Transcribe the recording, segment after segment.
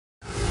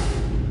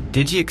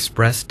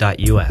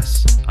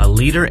DigiExpress.us, a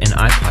leader in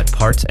iPod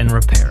parts and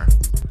repair,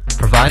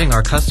 providing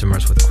our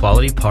customers with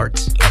quality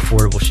parts,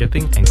 affordable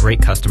shipping, and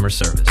great customer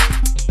service.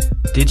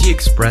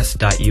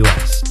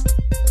 DigiExpress.us.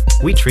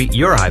 We treat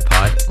your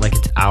iPod like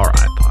it's our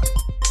iPod.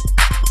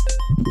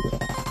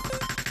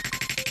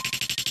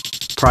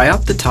 Pry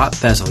out the top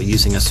bezel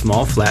using a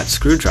small flat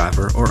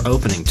screwdriver or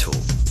opening tool.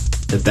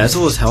 The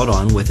bezel is held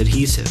on with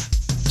adhesive,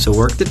 so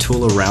work the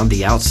tool around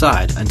the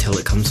outside until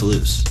it comes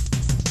loose.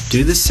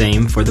 Do the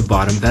same for the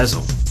bottom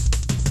bezel.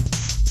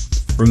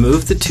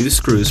 Remove the two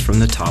screws from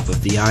the top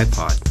of the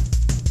iPod.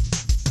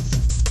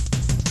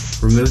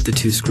 Remove the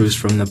two screws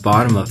from the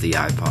bottom of the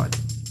iPod.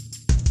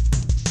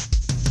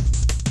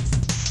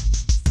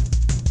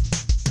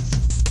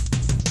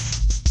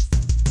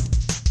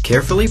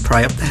 Carefully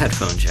pry up the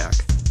headphone jack.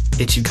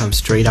 It should come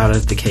straight out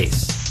of the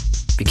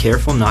case. Be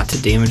careful not to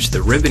damage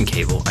the ribbon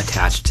cable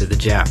attached to the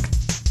jack.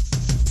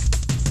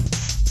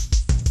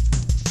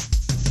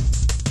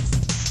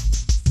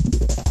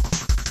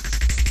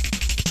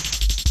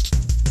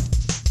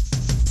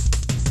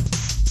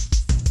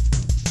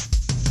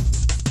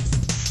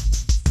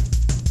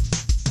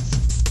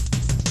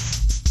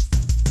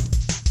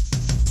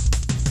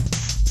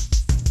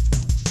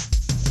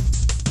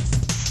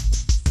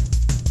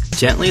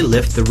 Gently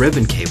lift the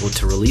ribbon cable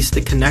to release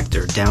the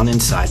connector down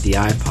inside the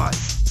iPod.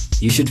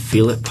 You should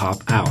feel it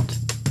pop out.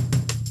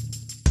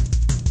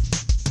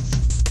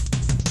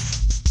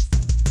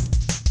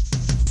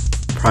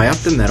 Pry up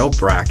the metal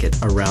bracket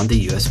around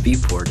the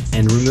USB port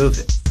and remove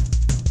it.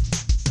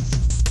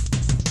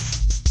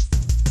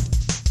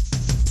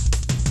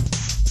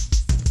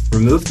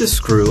 Remove the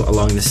screw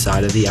along the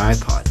side of the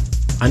iPod,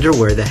 under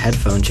where the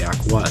headphone jack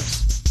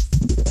was.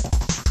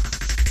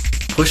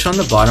 Push on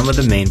the bottom of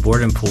the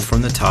mainboard and pull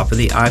from the top of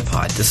the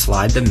iPod to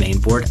slide the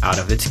mainboard out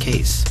of its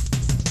case.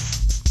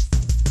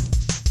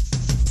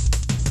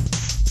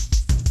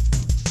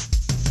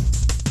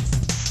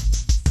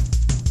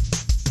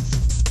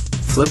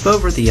 Flip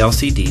over the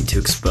LCD to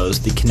expose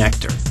the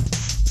connector.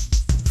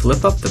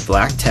 Flip up the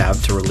black tab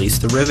to release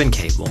the ribbon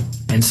cable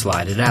and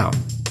slide it out.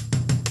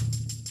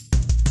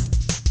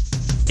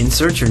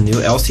 Insert your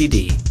new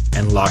LCD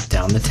and lock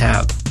down the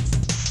tab.